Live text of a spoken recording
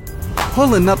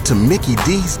Pulling up to Mickey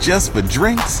D's just for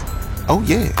drinks? Oh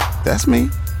yeah, that's me.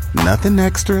 Nothing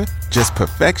extra, just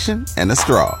perfection and a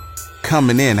straw.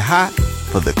 Coming in hot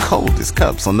for the coldest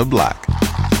cups on the block.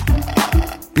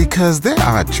 Because there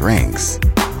are drinks.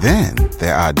 Then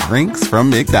there are drinks from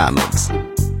McDonald's.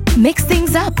 Mix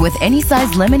things up with any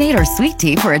size lemonade or sweet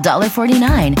tea for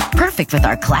 $1.49. Perfect with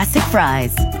our classic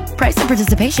fries. Price and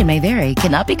participation may vary.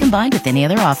 Cannot be combined with any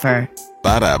other offer.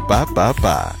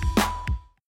 Ba-da-ba-ba-ba.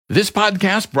 This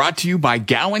podcast brought to you by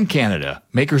Gowan, Canada,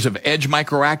 makers of Edge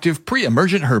Microactive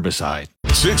Pre-Emergent Herbicide.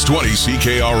 620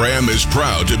 CKRM is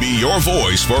proud to be your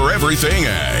voice for everything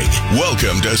ag.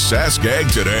 Welcome to Sask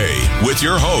Ag Today with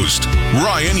your host,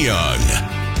 Ryan Young.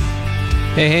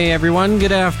 Hey everyone,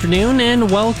 good afternoon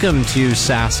and welcome to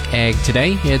Sask Ag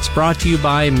Today. It's brought to you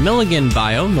by Milligan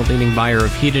Bio, the leading buyer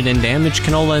of heated and damaged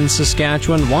canola in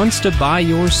Saskatchewan, wants to buy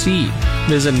your seed.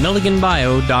 Visit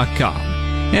milliganbio.com.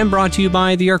 And brought to you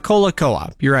by the Arcola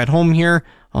Co-op. You're at home here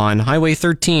on Highway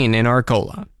 13 in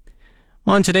Arcola.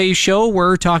 On today's show,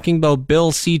 we're talking about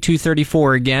Bill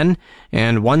C-234 again,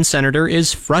 and one senator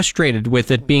is frustrated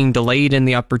with it being delayed in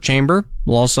the upper chamber.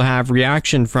 We'll also have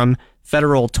reaction from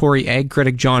federal Tory ag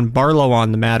critic John Barlow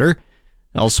on the matter.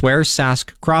 Elsewhere,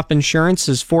 Sask Crop Insurance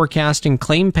is forecasting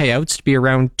claim payouts to be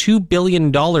around $2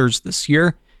 billion this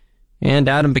year. And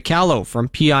Adam Pukalo from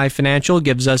PI Financial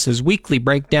gives us his weekly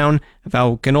breakdown of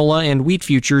how canola and wheat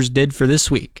futures did for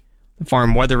this week. The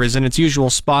farm weather is in its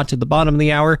usual spot at the bottom of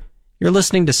the hour. You're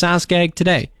listening to Sask Ag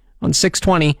Today on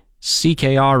 620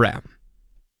 CKRM.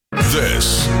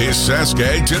 This is Sask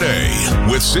Ag Today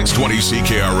with 620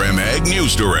 CKRM Ag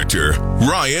News Director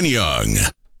Ryan Young.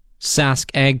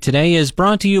 Sask Ag Today is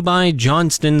brought to you by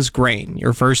Johnston's Grain,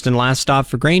 your first and last stop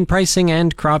for grain pricing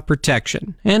and crop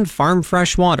protection. And Farm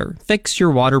Fresh Water. Fix your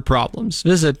water problems.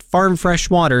 Visit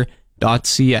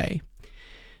farmfreshwater.ca.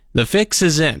 The fix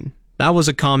is in. That was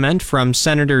a comment from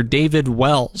Senator David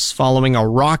Wells following a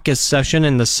raucous session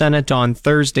in the Senate on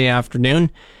Thursday afternoon.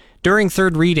 During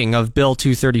third reading of Bill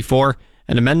 234,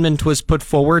 an amendment was put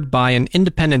forward by an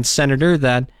independent senator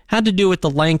that had to do with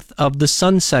the length of the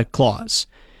sunset clause.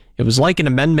 It was like an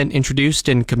amendment introduced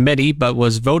in committee but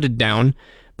was voted down.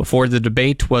 Before the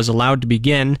debate was allowed to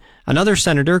begin, another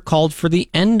senator called for the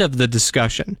end of the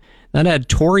discussion. That had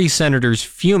Tory senators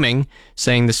fuming,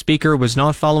 saying the speaker was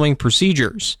not following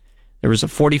procedures. There was a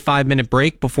 45-minute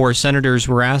break before senators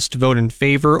were asked to vote in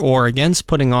favor or against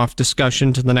putting off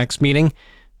discussion to the next meeting.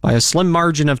 By a slim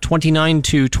margin of 29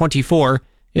 to 24,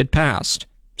 it passed.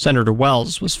 Senator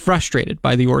Wells was frustrated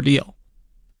by the ordeal.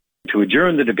 To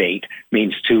adjourn the debate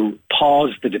means to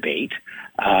pause the debate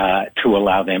to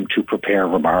allow them to prepare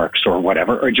remarks or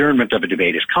whatever. Adjournment of a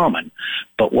debate is common.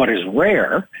 But what is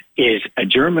rare is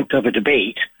adjournment of a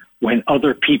debate when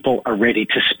other people are ready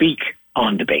to speak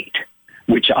on debate,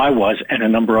 which I was and a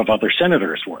number of other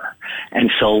senators were. And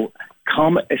so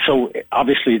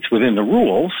obviously it's within the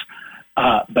rules,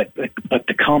 but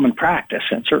the common practice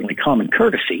and certainly common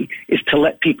courtesy is to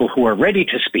let people who are ready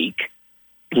to speak,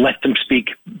 let them speak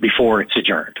before it's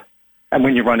adjourned. And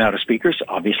when you run out of speakers,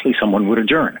 obviously someone would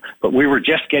adjourn. But we were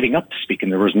just getting up to speak,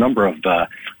 and there was a number of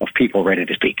people ready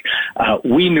to speak.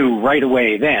 We knew right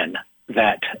away then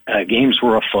that games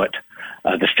were afoot.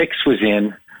 The fix was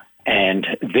in, and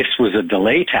this was a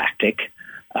delay tactic.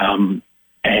 And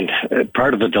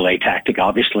part of the delay tactic,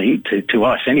 obviously, to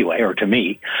us anyway, or to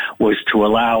me, was to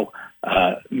allow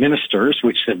ministers,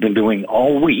 which they've been doing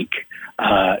all week,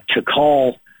 to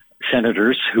call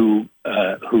senators who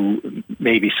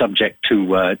may be subject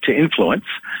to influence,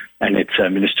 and it's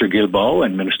Minister Guilbeault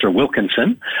and Minister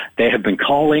Wilkinson. They have been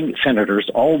calling senators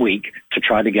all week to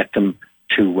try to get them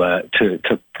to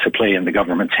play in the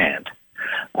government's hand.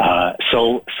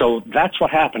 So that's what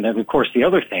happened. And of course, the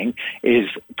other thing is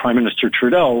Prime Minister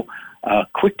Trudeau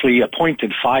quickly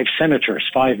appointed five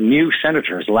new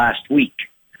senators last week.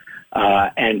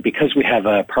 And because we have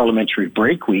a parliamentary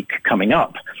break week coming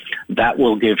up, that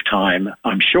will give time,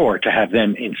 I'm sure, to have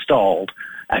them installed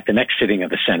at the next sitting of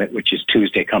the Senate, which is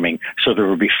Tuesday coming. So there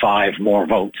will be 5 more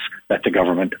votes that the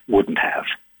government wouldn't have.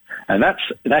 And that's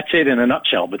it in a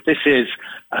nutshell. But this is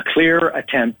a clear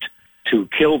attempt to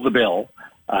kill the bill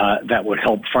that would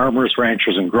help farmers,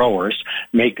 ranchers, and growers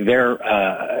make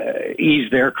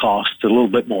ease their costs a little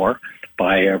bit more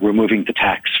by removing the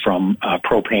tax from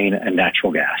propane and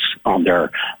natural gas on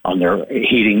their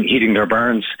heating their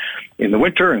barns in the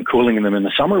winter and cooling them in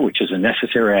the summer, which is a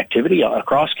necessary activity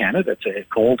across Canada. It's a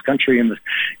cold country in the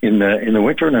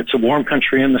winter, and it's a warm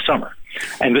country in the summer.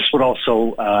 And this would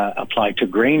also apply to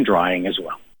grain drying as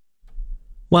well.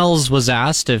 Wells was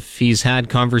asked if he's had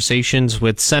conversations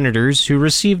with senators who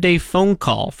received a phone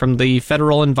call from the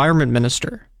federal environment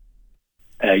minister.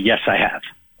 Yes, I have.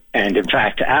 And in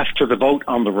fact, after the vote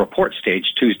on the report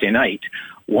stage Tuesday night,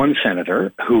 one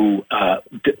senator who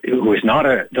is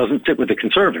doesn't sit with the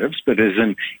Conservatives, but is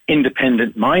an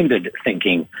independent-minded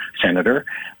thinking senator,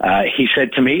 he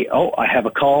said to me, I have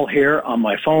a call here on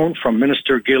my phone from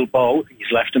Minister Guilbeault.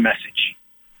 He's left a message.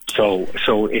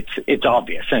 So it's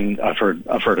obvious, and I've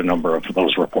heard a number of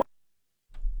those reports.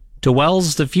 To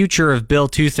Wells, the future of Bill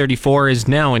 234 is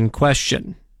now in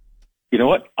question. You know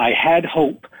what? I had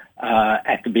hope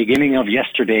at the beginning of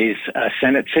yesterday's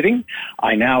Senate sitting.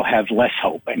 I now have less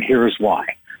hope, and here's why.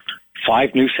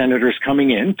 5 new senators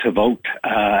coming in to vote,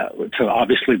 to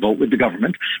obviously vote with the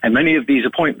government, and many of these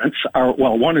appointments are,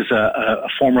 one is a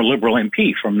former Liberal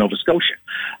MP from Nova Scotia.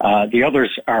 The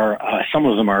others are, some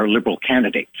of them are Liberal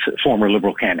candidates, former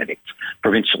Liberal candidates,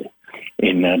 provincially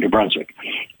in New Brunswick.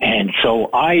 And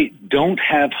so I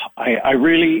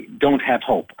really don't have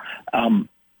hope.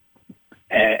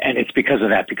 And it's because of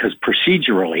that, because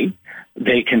procedurally,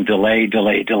 they can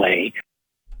delay.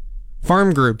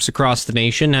 Farm groups across the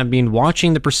nation have been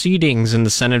watching the proceedings in the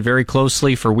Senate very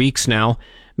closely for weeks now.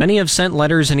 Many have sent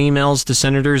letters and emails to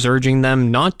senators urging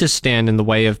them not to stand in the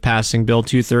way of passing Bill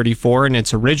 234 in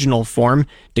its original form,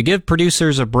 to give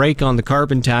producers a break on the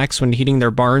carbon tax when heating their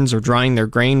barns or drying their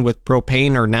grain with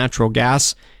propane or natural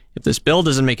gas. If this bill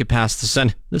doesn't make it past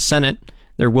the Senate,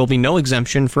 there will be no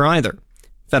exemption for either.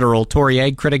 Federal Tory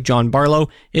ag critic John Barlow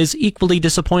is equally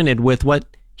disappointed with what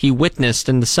he witnessed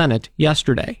in the Senate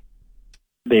yesterday.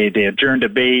 They adjourned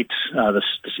debate.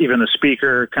 Even the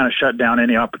speaker kind of shut down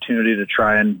any opportunity to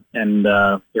try and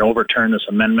overturn this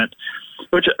amendment,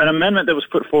 an amendment that was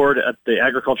put forward at the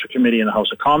Agriculture Committee in the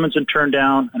House of Commons and turned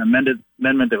down, an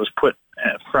amendment that was put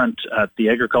front at the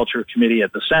Agriculture Committee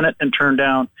at the Senate and turned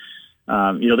down.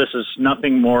 This is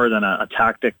nothing more than a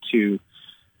tactic to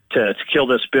kill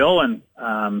this bill, and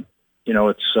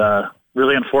it's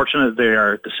really unfortunate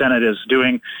the Senate is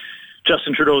doing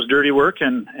Justin Trudeau's dirty work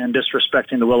and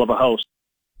disrespecting the will of a House.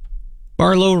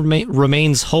 Barlow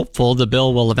remains hopeful the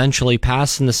bill will eventually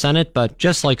pass in the Senate, but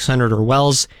just like Senator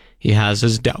Wells, he has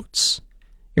his doubts.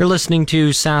 You're listening to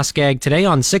Sask Ag Today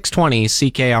on 620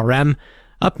 CKRM.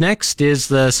 Up next is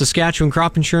the Saskatchewan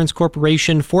Crop Insurance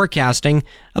Corporation forecasting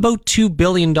about $2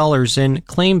 billion in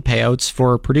claim payouts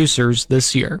for producers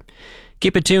this year.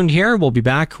 Keep it tuned here. We'll be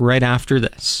back right after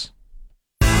this.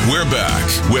 We're back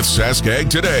with Sask Ag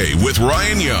Today with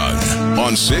Ryan Young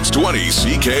on 620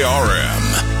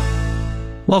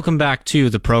 CKRM. Welcome back to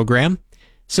the program.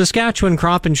 Saskatchewan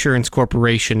Crop Insurance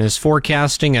Corporation is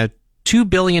forecasting a $2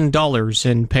 billion in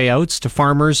payouts to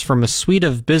farmers from a suite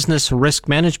of business risk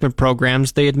management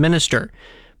programs they administer.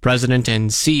 President and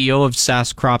CEO of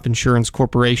Sask Crop Insurance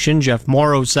Corporation, Jeff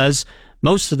Morrow, says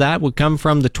most of that would come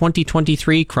from the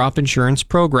 2023 crop insurance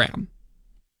program.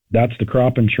 That's the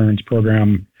crop insurance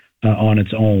program on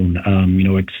its own.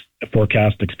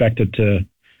 Forecast expected the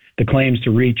claims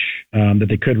to reach, that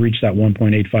they could reach that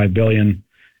 $1.85 billion.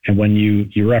 And when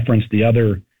you reference the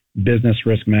other business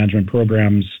risk management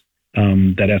programs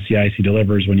that SCIC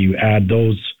delivers, when you add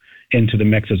those into the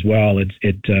mix as well, it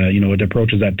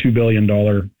approaches that $2 billion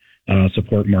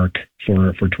support mark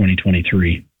for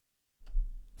 2023.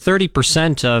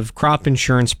 30% of crop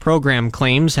insurance program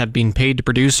claims have been paid to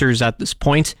producers at this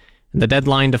point, and the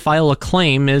deadline to file a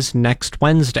claim is next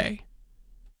Wednesday.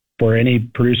 For any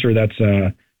producer that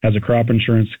has a crop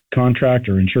insurance contract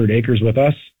or insured acres with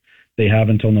us, they have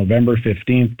until November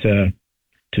 15th to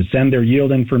send their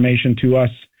yield information to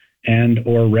us and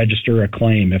or register a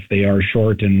claim if they are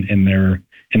short in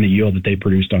the yield that they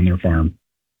produced on their farm.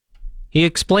 He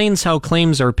explains how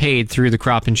claims are paid through the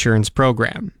crop insurance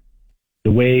program.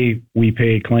 The way we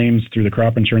pay claims through the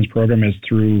crop insurance program is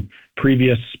through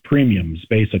previous premiums,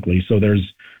 basically. So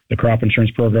the crop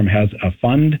insurance program has a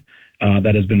fund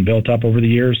that has been built up over the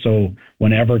years. So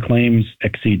whenever claims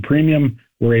exceed premium,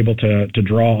 we're able to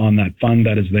draw on that fund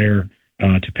that is there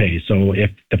to pay. So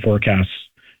if the forecasts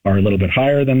are a little bit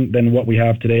higher than what we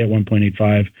have today at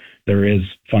 1.85, there is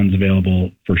funds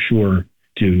available for sure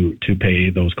to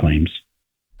pay those claims.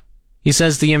 He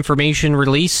says the information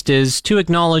released is to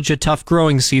acknowledge a tough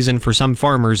growing season for some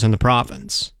farmers in the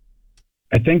province.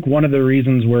 I think one of the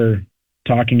reasons we're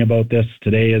talking about this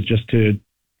today is just to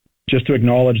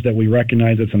acknowledge that we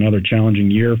recognize it's another challenging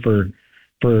year for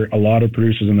a lot of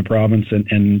producers in the province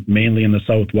and mainly in the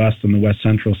southwest and the west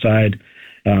central side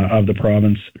of the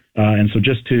province. And so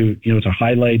just to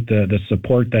highlight the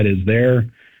support that is there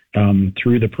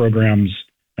through the programs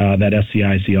that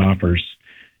SCIC offers.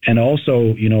 And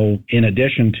also, in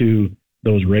addition to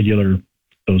those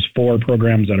 4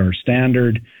 programs that are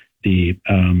standard,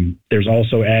 there's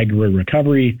also agri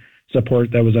recovery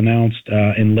support that was announced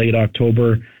in late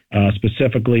October,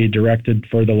 specifically directed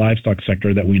for the livestock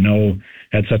sector that we know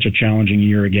had such a challenging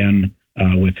year again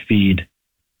with feed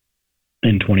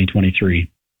in 2023.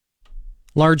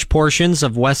 Large portions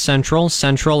of west central,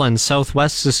 central, and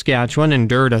southwest Saskatchewan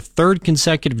endured a third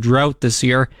consecutive drought this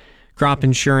year. Crop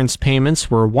insurance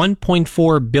payments were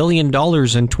 $1.4 billion in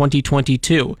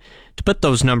 2022. To put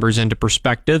those numbers into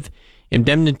perspective,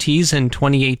 indemnities in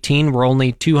 2018 were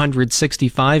only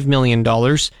 $265 million,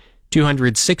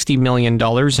 $260 million in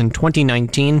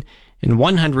 2019, and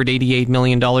 $188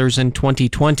 million in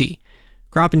 2020.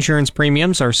 Crop insurance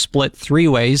premiums are split three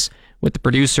ways, with the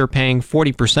producer paying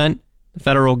 40%, the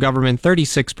federal government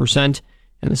 36%,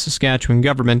 and the Saskatchewan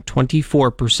government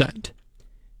 24%.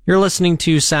 You're listening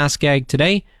to Sask Ag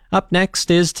Today. Up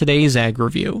next is today's Ag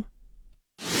Review.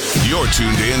 You're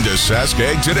tuned in to Sask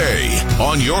Ag Today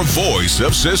on your voice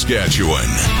of Saskatchewan,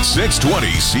 620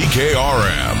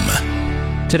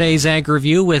 CKRM. Today's Ag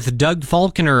Review with Doug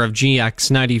Falconer of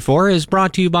GX94 is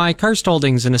brought to you by Karst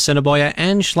Holdings in Assiniboia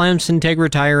and Schlamps Integra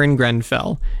Tire in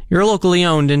Grenfell, your locally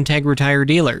owned Integra Tire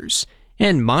dealers.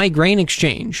 And My Grain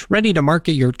Exchange, ready to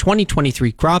market your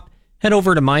 2023 crop. Head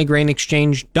over to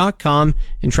mygrainexchange.com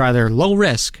and try their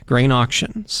low-risk grain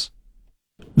auctions.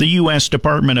 The U.S.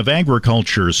 Department of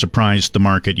Agriculture surprised the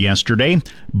market yesterday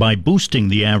by boosting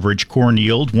the average corn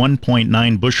yield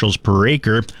 1.9 bushels per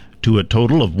acre to a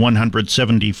total of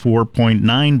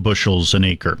 174.9 bushels an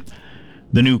acre.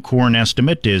 The new corn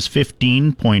estimate is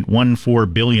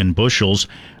 15.14 billion bushels,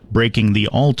 breaking the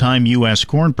all-time U.S.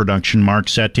 corn production mark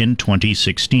set in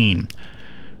 2016.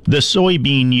 The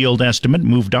soybean yield estimate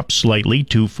moved up slightly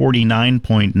to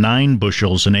 49.9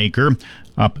 bushels an acre,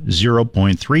 up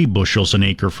 0.3 bushels an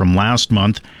acre from last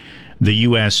month. The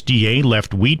USDA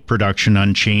left wheat production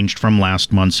unchanged from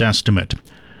last month's estimate.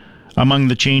 Among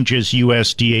the changes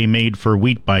USDA made for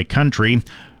wheat by country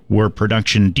were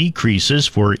production decreases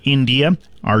for India,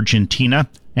 Argentina,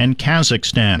 and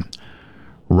Kazakhstan.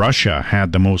 Russia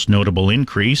had the most notable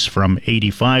increase from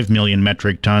 85 million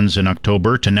metric tons in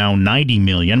October to now 90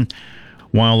 million,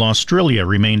 while Australia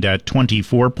remained at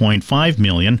 24.5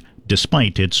 million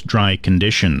despite its dry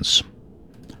conditions.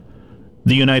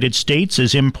 The United States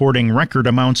is importing record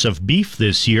amounts of beef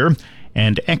this year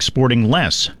and exporting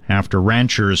less after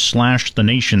ranchers slashed the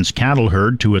nation's cattle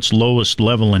herd to its lowest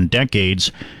level in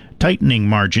decades, tightening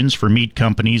margins for meat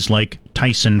companies like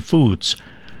Tyson Foods.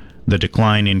 The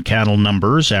decline in cattle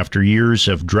numbers after years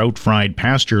of drought-fried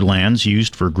pasture lands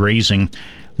used for grazing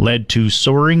led to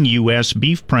soaring U.S.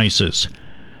 beef prices.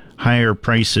 Higher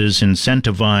prices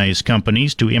incentivize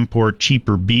companies to import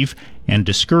cheaper beef and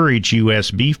discourage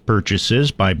U.S. beef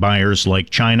purchases by buyers like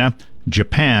China,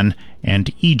 Japan,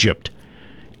 and Egypt.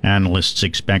 Analysts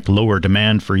expect lower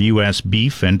demand for U.S.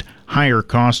 beef and higher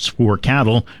costs for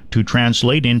cattle to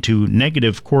translate into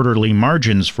negative quarterly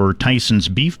margins for Tyson's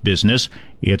beef business,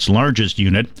 its largest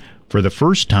unit, for the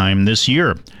first time this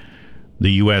year.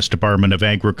 The U.S. Department of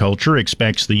Agriculture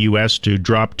expects the U.S. to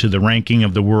drop to the ranking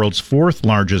of the world's fourth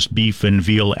largest beef and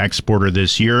veal exporter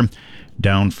this year,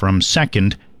 down from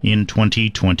second in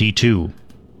 2022.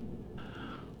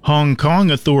 Hong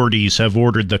Kong authorities have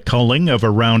ordered the culling of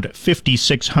around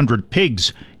 5,600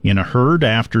 pigs in a herd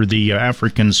after the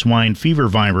African swine fever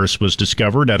virus was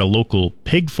discovered at a local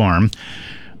pig farm.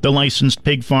 The licensed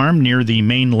pig farm near the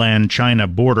mainland China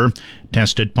border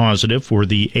tested positive for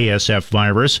the ASF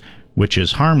virus, which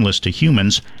is harmless to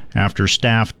humans, after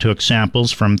staff took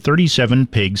samples from 37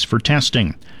 pigs for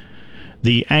testing.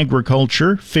 The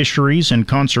Agriculture, Fisheries and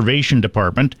Conservation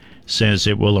Department says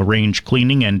it will arrange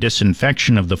cleaning and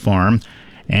disinfection of the farm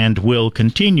and will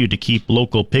continue to keep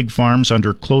local pig farms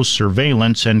under close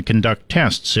surveillance and conduct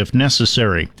tests if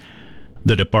necessary.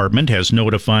 The department has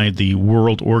notified the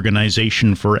World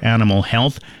Organization for Animal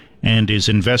Health and is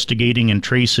investigating and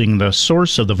tracing the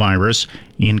source of the virus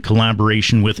in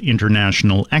collaboration with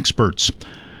international experts.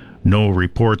 No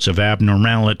reports of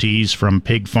abnormalities from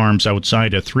pig farms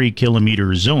outside a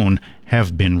 3-kilometer zone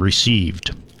have been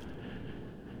received.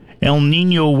 El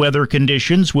Niño weather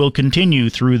conditions will continue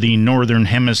through the northern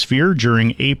hemisphere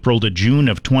during April to June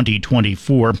of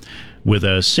 2024, with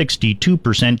a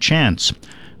 62% chance.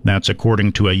 That's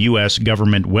according to a U.S.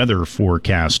 government weather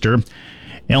forecaster.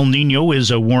 El Niño is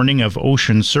a warning of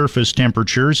ocean surface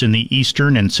temperatures in the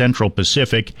eastern and central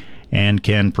Pacific and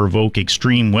can provoke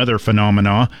extreme weather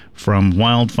phenomena from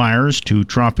wildfires to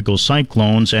tropical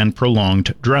cyclones and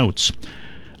prolonged droughts.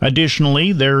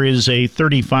 Additionally, there is a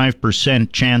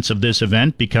 35% chance of this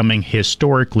event becoming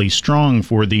historically strong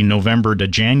for the November to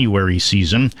January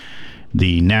season.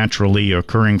 The naturally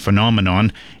occurring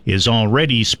phenomenon is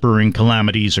already spurring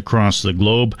calamities across the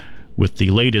globe, with the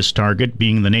latest target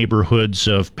being the neighborhoods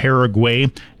of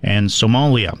Paraguay and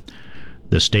Somalia.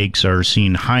 The stakes are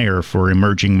seen higher for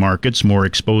emerging markets more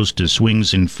exposed to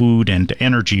swings in food and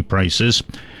energy prices.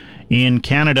 In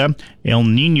Canada, El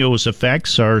Niño's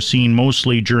effects are seen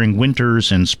mostly during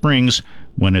winters and springs,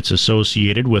 when it's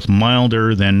associated with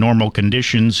milder than normal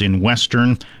conditions in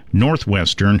western,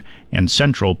 northwestern, and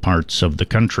central parts of the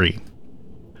country.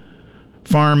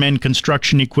 Farm and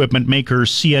construction equipment maker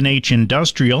CNH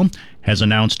Industrial has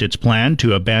announced its plan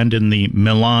to abandon the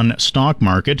Milan stock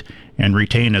market and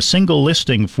retain a single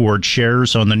listing for its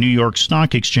shares on the New York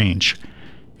Stock Exchange.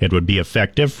 It would be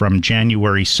effective from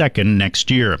January 2nd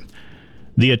next year.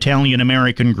 The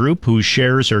Italian-American group, whose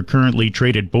shares are currently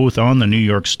traded both on the New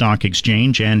York Stock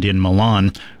Exchange and in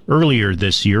Milan, earlier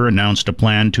this year announced a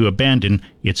plan to abandon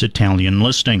its Italian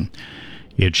listing.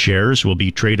 Its shares will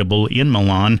be tradable in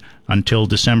Milan until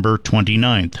December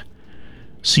 29th.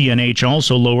 CNH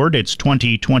also lowered its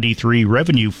 2023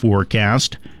 revenue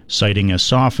forecast, citing a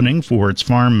softening for its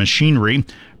farm machinery,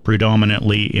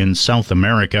 predominantly in South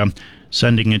America,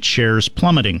 sending its shares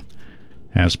plummeting.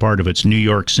 As part of its New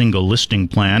York single listing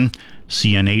plan,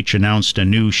 CNH announced a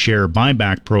new share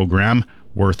buyback program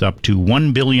worth up to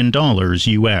 $1 billion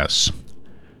US.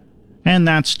 And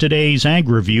that's today's Ag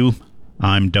Review.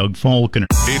 I'm Doug Falconer.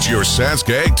 It's your Sask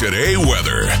Ag Today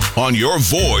weather on your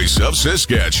voice of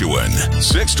Saskatchewan,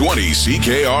 620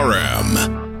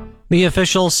 CKRM. The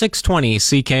official 620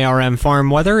 CKRM farm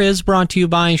weather is brought to you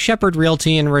by Shepherd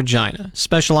Realty in Regina,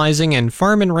 specializing in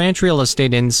farm and ranch real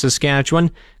estate in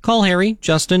Saskatchewan. Call Harry,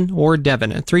 Justin, or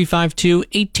Devin at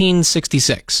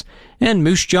 352-1866. And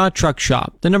Moose Jaw Truck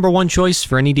Shop, the #1 choice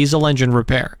for any diesel engine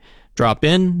repair. Drop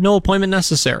in, no appointment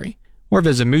necessary, or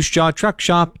visit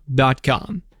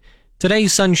moosejawtruckshop.com. Today,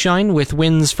 sunshine with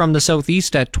winds from the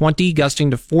southeast at 20,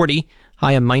 gusting to 40,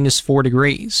 high of -4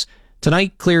 degrees.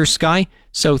 Tonight, clear sky,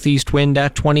 southeast wind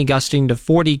at 20, gusting to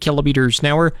 40 kilometers an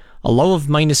hour, a low of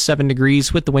 -7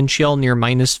 degrees with the wind chill near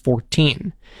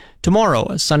 -14. Tomorrow,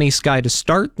 a sunny sky to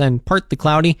start, then partly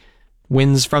cloudy.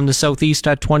 Winds from the southeast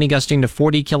at 20, gusting to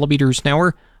 40 kilometers an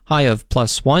hour, high of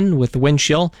 +1 with the wind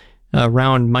chill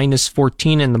around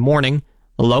 -14 in the morning,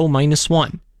 a low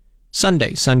 -1.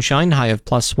 Sunday, sunshine, high of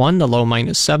 +1, the low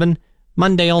 -7.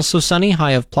 Monday, also sunny,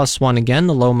 high of +1 again,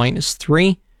 the low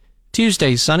 -3.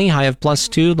 Tuesday, sunny, high of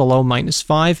 +2, the low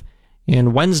 -5.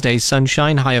 And Wednesday,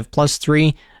 sunshine, high of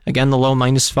 +3, again the low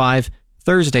 -5.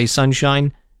 Thursday,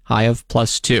 sunshine, high of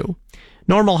 +2.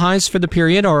 Normal highs for the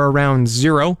period are around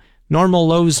 0, normal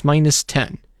lows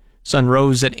 -10. Sun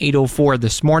rose at 8:04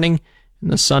 this morning, and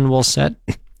the sun will set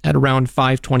at around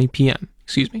 5:20 p.m.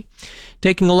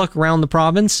 Taking a look around the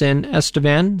province in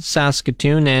Estevan,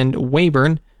 Saskatoon, and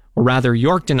Weyburn, or rather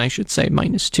Yorkton, I should say,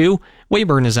 -2.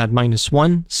 Weyburn is at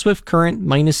 -1. Swift Current,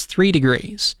 -3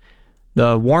 degrees.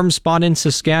 The warm spot in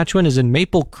Saskatchewan is in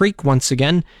Maple Creek once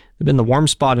again. They've been the warm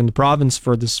spot in the province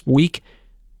for this week.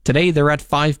 Today, they're at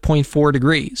 5.4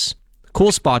 degrees. The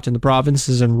cool spot in the province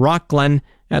is in Rock Glen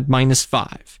at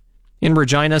 -5. In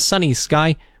Regina, sunny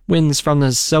sky, winds from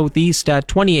the southeast at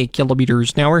 28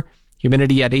 kilometers an hour,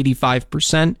 humidity at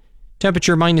 85%,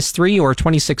 temperature -3 or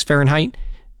 26 Fahrenheit,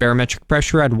 barometric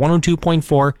pressure at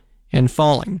 102.4 and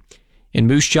falling. In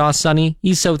Moose Jaw, sunny,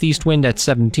 east-southeast wind at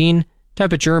 17,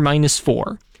 temperature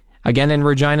 -4. Again in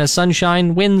Regina,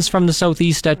 sunshine, winds from the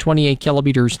southeast at 28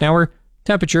 kilometers an hour,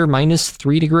 temperature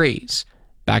 -3 degrees.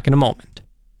 Back in a moment.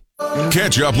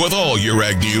 Catch up with all your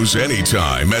ag news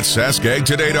anytime at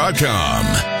saskagtoday.com.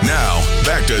 Now,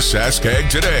 back to Sask Ag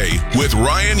Today with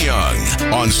Ryan Young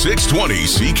on 620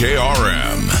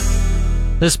 CKRM.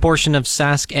 This portion of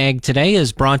Sask Ag Today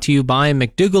is brought to you by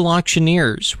McDougall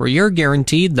Auctioneers, where you're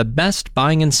guaranteed the best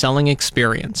buying and selling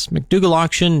experience.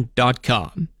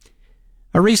 McDougallAuction.com.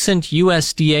 A recent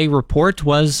USDA report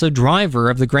was a driver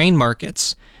of the grain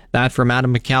markets. That from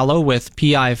Adam Pukalo with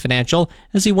PI Financial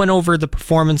as he went over the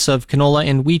performance of canola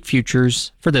and wheat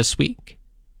futures for this week.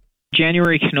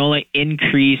 January canola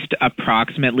increased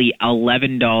approximately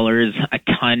 $11 a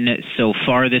ton so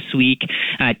far this week.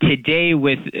 Today,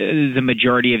 with the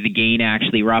majority of the gain,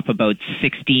 actually, we're up about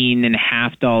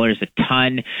 $16.50 a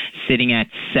ton, sitting at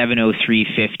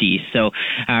 $703.50. So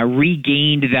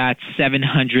regained that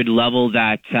 700 level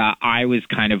that I was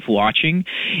kind of watching.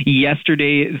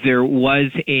 Yesterday, there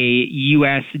was a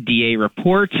USDA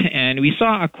report, and we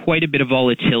saw quite a bit of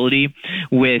volatility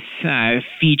with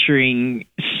featuring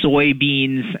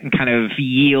soybeans and kind of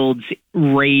yields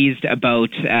raised about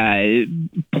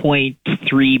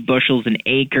 0.3 bushels an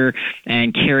acre,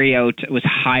 and carryout was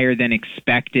higher than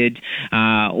expected,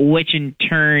 which in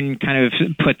turn kind of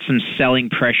put some selling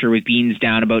pressure with beans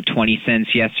down about 20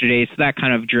 cents yesterday. So that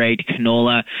kind of dragged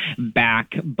canola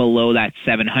back below that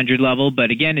 700 level.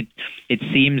 But again, it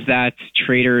seems that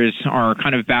traders are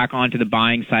kind of back onto the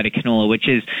buying side of canola, which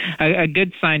is a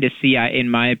good sign to see, in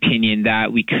my opinion,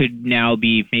 that we could now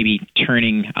be maybe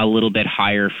turning a little bit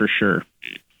higher for sure.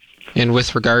 And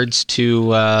with regards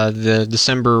to the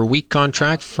December wheat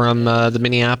contract from the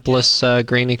Minneapolis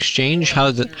Grain Exchange,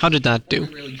 how did that do?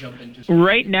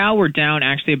 Right now, we're down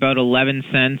actually about 11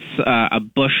 cents a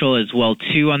bushel as well,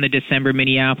 too, on the December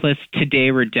Minneapolis.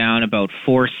 Today, we're down about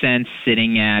 4 cents,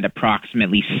 sitting at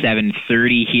approximately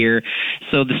 7.30 here.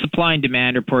 So the supply and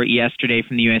demand report yesterday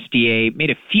from the USDA made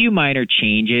a few minor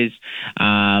changes,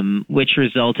 which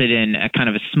resulted in a kind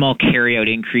of a small carryout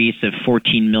increase of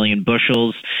 14 million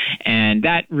bushels. And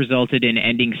that resulted in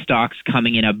ending stocks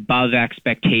coming in above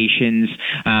expectations,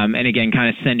 and again, kind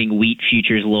of sending wheat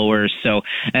futures lower. So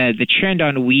the trend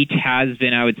on wheat has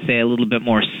been, I would say, a little bit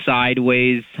more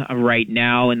sideways right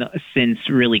now, and since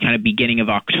really kind of beginning of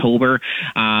October,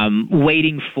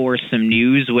 waiting for some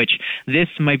news, which this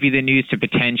might be the news to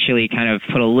potentially kind of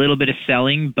put a little bit of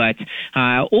selling. But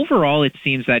overall, it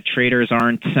seems that traders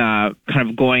aren't kind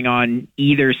of going on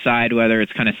either side, whether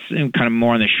it's kind of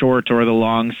more on the short or the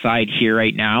long side here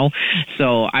right now.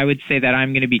 So I would say that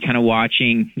I'm going to be kind of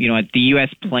watching, the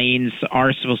U.S. plains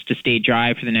are supposed to stay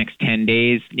dry for the next 10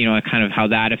 days, kind of how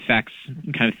that affects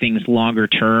kind of things longer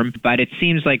term. But it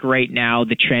seems like right now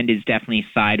the trend is definitely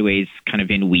sideways kind of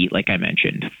in wheat, like I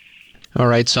mentioned. All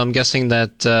right, so I'm guessing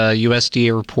that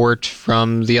USDA report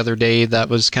from the other day, that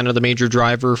was kind of the major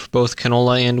driver for both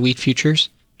canola and wheat futures?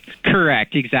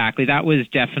 Correct, exactly. That was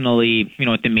definitely,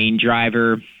 the main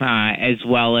driver, as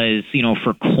well as,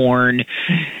 for corn,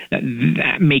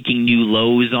 making new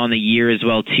lows on the year as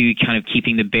well, too, kind of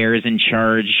keeping the bears in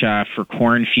charge for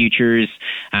corn futures.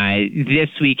 This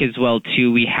week as well,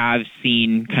 too, we have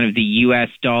seen kind of the U.S.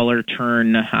 dollar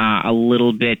turn a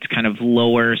little bit kind of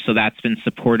lower, so that's been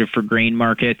supportive for grain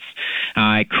markets.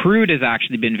 Crude has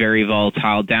actually been very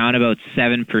volatile, down about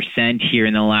 7% here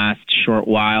in the last short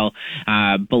while,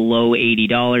 below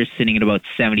 $80, sitting at about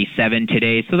 77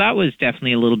 today. So that was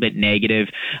definitely a little bit negative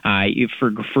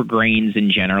for grains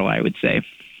in general, I would say.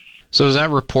 So is that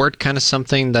report kind of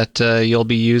something that you'll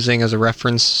be using as a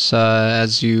reference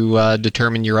as you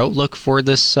determine your outlook for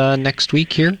this next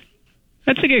week here?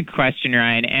 That's a good question,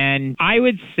 Ryan. And I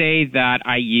would say that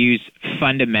I use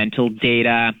fundamental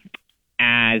data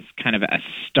as kind of a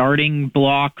starting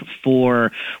block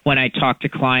for when I talk to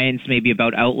clients maybe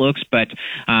about outlooks, but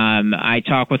I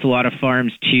talk with a lot of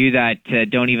farms too that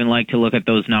don't even like to look at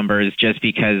those numbers just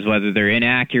because whether they're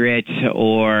inaccurate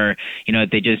or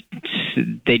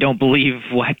they don't believe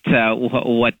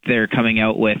what they're coming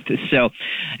out with. So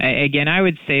again, I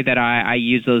would say that I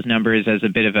use those numbers as a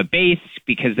bit of a base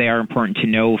because they are important to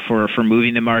know for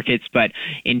moving the markets, but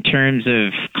in terms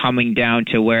of coming down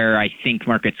to where I think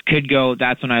markets could go,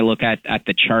 that's when I look at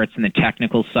the charts and the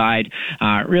technical side,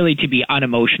 really to be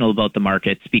unemotional about the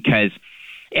markets, because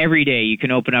every day you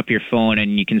can open up your phone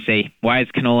and you can say, why is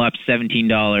canola up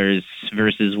 $17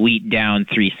 versus wheat down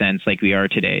 3 cents like we are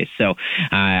today? So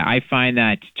I find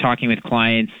that talking with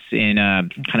clients in a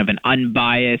kind of an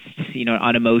unbiased,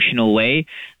 unemotional way,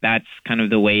 that's kind of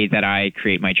the way that I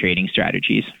create my trading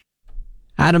strategies.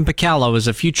 Adam Pukalo is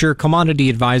a future commodity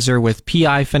advisor with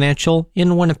PI Financial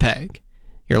in Winnipeg.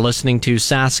 You're listening to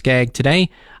Sask Ag Today.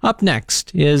 Up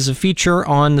next is a feature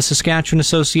on the Saskatchewan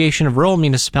Association of Rural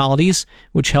Municipalities,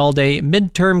 which held a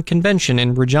midterm convention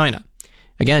in Regina.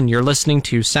 Again, you're listening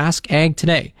to Sask Ag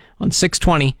Today on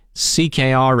 620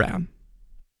 CKRM.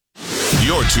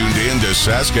 You're tuned in to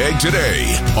Sask Ag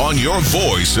Today on your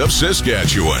voice of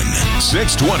Saskatchewan,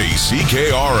 620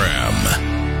 CKRM.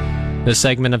 This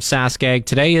segment of Sask Ag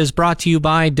Today is brought to you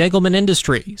by Degelman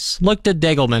Industries. Look to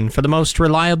Degelman for the most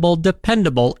reliable,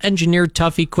 dependable, engineered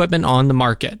tough equipment on the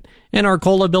market. And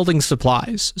Arcola Building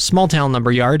Supplies, small town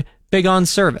lumberyard, big on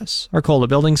service.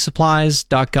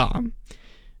 ArcolaBuildingSupplies.com.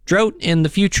 Drought and the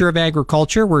future of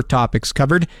agriculture were topics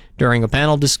covered during a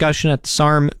panel discussion at the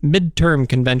SARM midterm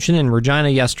convention in Regina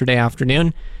yesterday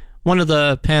afternoon. One of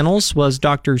the panels was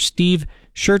Dr. Steve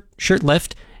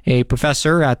Shirtlift, a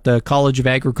professor at the College of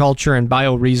Agriculture and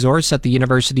Bioresource at the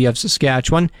University of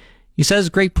Saskatchewan. He says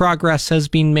great progress has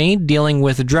been made dealing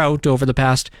with drought over the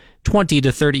past 20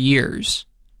 to 30 years.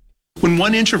 When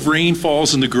 1 inch of rain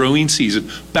falls in the growing season,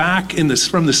 back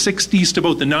from the 60s to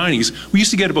about the 90s, we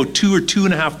used to get about 2 or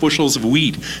 2.5 bushels of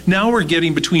wheat. Now we're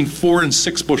getting between 4 and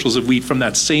 6 bushels of wheat from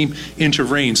that same inch of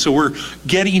rain. So we're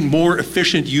getting more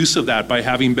efficient use of that by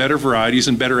having better varieties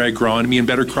and better agronomy and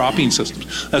better cropping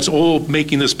systems. That's all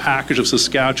making this package of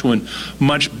Saskatchewan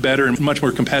much better and much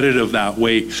more competitive that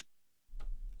way.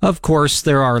 Of course,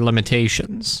 there are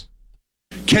limitations.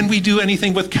 Can we do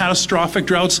anything with catastrophic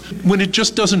droughts? When it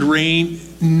just doesn't rain,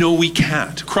 no, we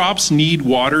can't. Crops need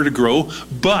water to grow,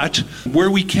 but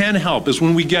where we can help is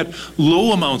when we get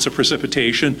low amounts of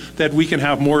precipitation, that we can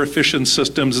have more efficient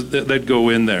systems that go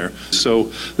in there. So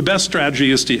the best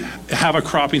strategy is to have a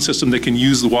cropping system that can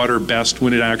use the water best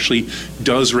when it actually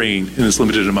does rain in its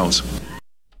limited amounts.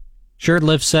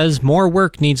 Shurtleff says more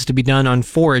work needs to be done on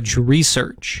forage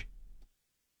research.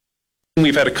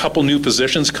 We've had a couple new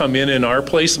positions come in our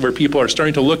place where people are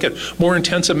starting to look at more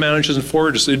intensive managers and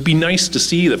forages. It'd be nice to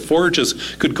see that forages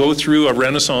could go through a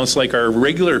renaissance like our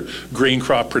regular grain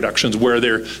crop productions, where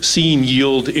they're seeing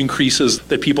yield increases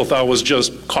that people thought was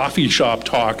just coffee shop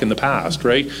talk in the past,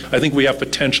 right? I think we have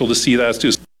potential to see that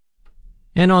too.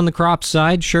 And on the crop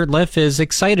side, Shurtleff is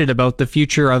excited about the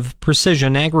future of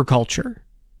precision agriculture.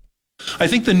 I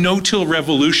think the no-till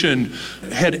revolution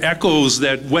had echoes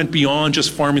that went beyond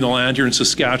just farming the land here in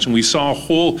Saskatchewan. We saw a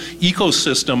whole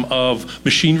ecosystem of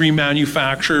machinery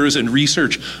manufacturers and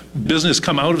research business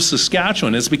come out of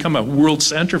Saskatchewan. It's become a world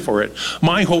center for it.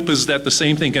 My hope is that the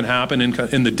same thing can happen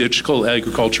in the digital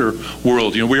agriculture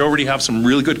world. You know, we already have some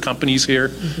really good companies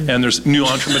here, and there's new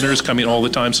entrepreneurs coming all the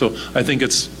time, so I think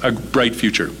it's a bright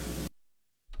future.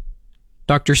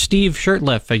 Dr. Steve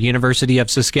Shurtleff, a University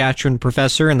of Saskatchewan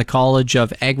professor in the College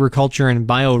of Agriculture and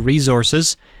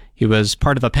Bioresources. He was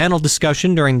part of a panel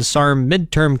discussion during the SARM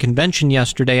midterm convention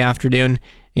yesterday afternoon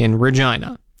in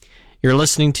Regina. You're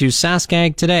listening to Sask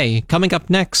Ag Today. Coming up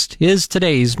next is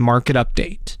today's market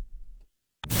update.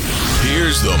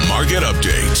 Here's the market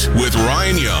update with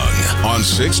Ryan Young on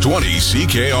 620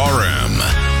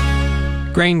 CKRM.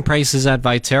 Grain prices at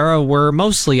Viterra were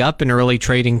mostly up in early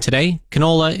trading today.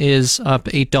 Canola is up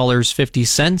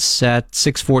 $8.50 at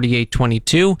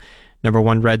 $648.22. Number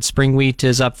 1 red spring wheat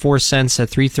is up 4 cents at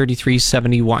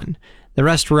 $333.71. The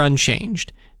rest were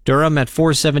unchanged. Durum at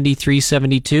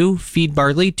 $473.72. Feed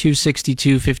barley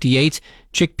 $262.58.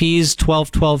 Chickpeas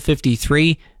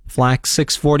 $12.53. Flax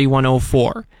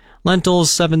 $641.04.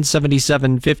 Lentils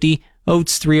 $777.50.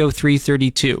 Oats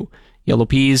 $303.32. Yellow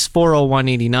peas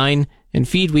 $401.89. And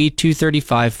feed wheat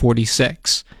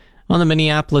 $235.46. On the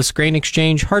Minneapolis Grain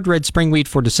Exchange, hard red spring wheat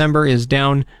for December is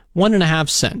down 1.5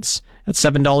 cents at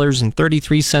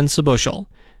 $7.33 a bushel.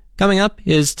 Coming up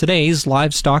is today's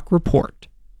livestock report.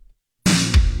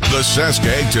 The Sask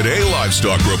Ag Today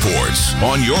Livestock Reports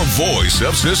on your voice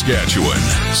of Saskatchewan,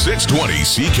 620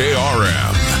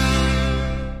 CKRM.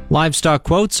 Livestock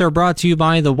quotes are brought to you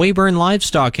by the Weyburn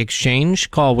Livestock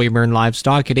Exchange. Call Weyburn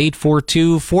Livestock at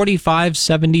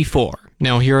 842-4574.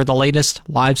 Now here are the latest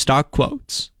livestock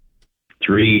quotes.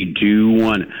 3, 2,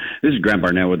 1. This is Grant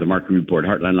Barnett with the market report.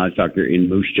 Heartland Livestock here in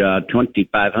Moose Jaw,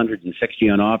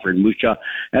 $2,560 on offer in Moose Jaw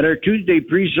at our Tuesday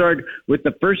pre-sort, with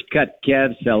the first cut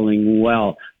calves selling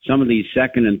well. Some of these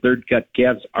second and third cut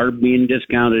calves are being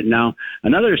discounted now.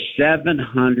 Another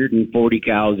 740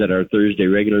 cows at our Thursday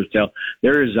regular sale.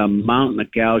 There is a mountain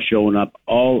of cows showing up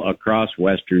all across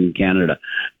Western Canada.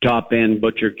 Top end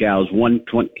butcher cows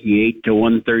 128 to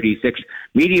 136.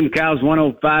 Medium cows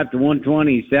 105 to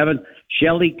 127.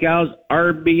 Shelly cows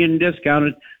are being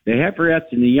discounted. The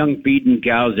heiferettes and the young feeding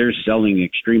cows, they're selling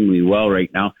extremely well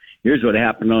right now. Here's what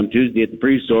happened on Tuesday at the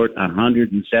pre-sort.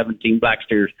 117 black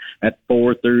steers at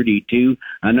 $432.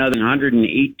 Another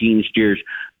 118 steers,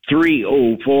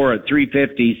 $304 at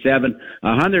 $357.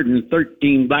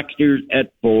 113 black steers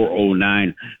at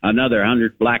 $409. Another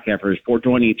 100 black heifers,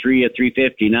 $423 at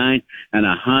 $359. And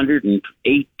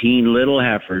 118 little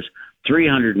heifers,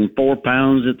 304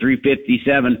 pounds at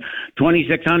 $357.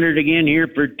 2,600 again here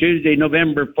for Tuesday,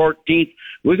 November 14th.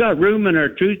 We got room in our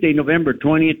Tuesday, November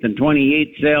 20th and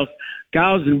 28th sales.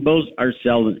 Cows and bulls are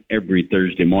selling every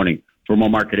Thursday morning. For more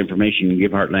market information,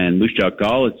 give Heartland Moose Jaw a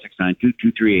call at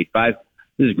 692-2385.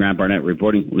 This is Grant Barnett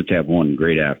reporting. Let's have one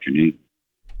great afternoon.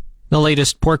 The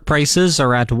latest pork prices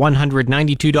are at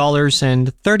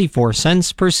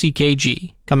 $192.34 per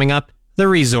CKG. Coming up, the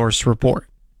Resource Report.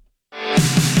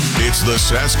 It's the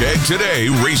Sask Ag Today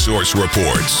Resource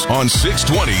Reports on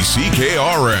 620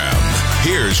 CKRM.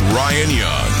 Here's Ryan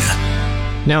Young.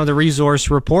 Now the Resource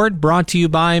Report, brought to you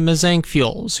by Mazank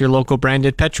Fuels, your local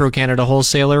branded Petro-Canada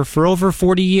wholesaler for over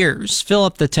 40 years. Fill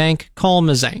up the tank, call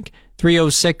Mazank,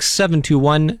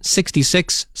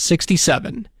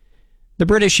 306-721-6667. The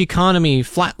British economy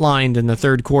flatlined in the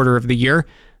third quarter of the year.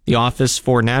 The Office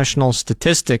for National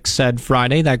Statistics said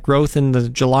Friday that growth in the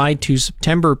July to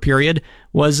September period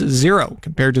was zero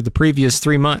compared to the previous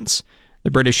 3 months. The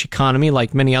British economy,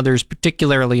 like many others,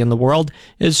 particularly in the world,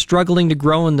 is struggling to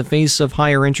grow in the face of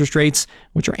higher interest rates,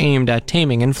 which are aimed at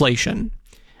taming inflation.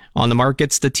 On the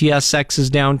markets, the TSX is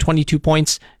down 22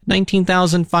 points,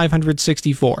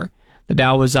 19,564. The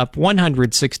Dow is up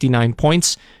 169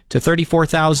 points to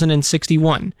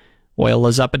 34,061. Oil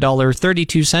is up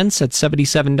 $1.32 at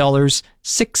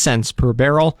 $77.06 per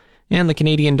barrel, and the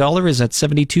Canadian dollar is at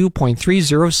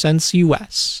 72.30 cents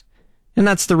US. And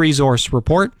that's the Resource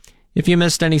Report. If you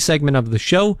missed any segment of the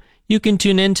show, you can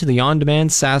tune in to the on-demand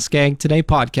Sask Ag Today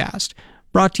podcast,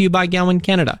 brought to you by Gowan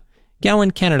Canada.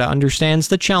 Gowan Canada understands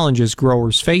the challenges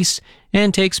growers face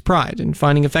and takes pride in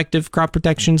finding effective crop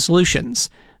protection solutions.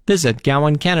 Visit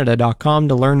GowanCanada.com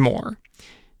to learn more.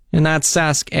 And that's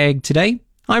Sask Ag Today.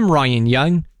 I'm Ryan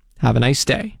Young. Have a nice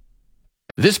day.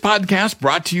 This podcast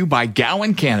brought to you by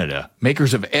Gowan Canada,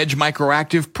 makers of Edge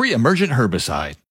Microactive pre-emergent herbicide.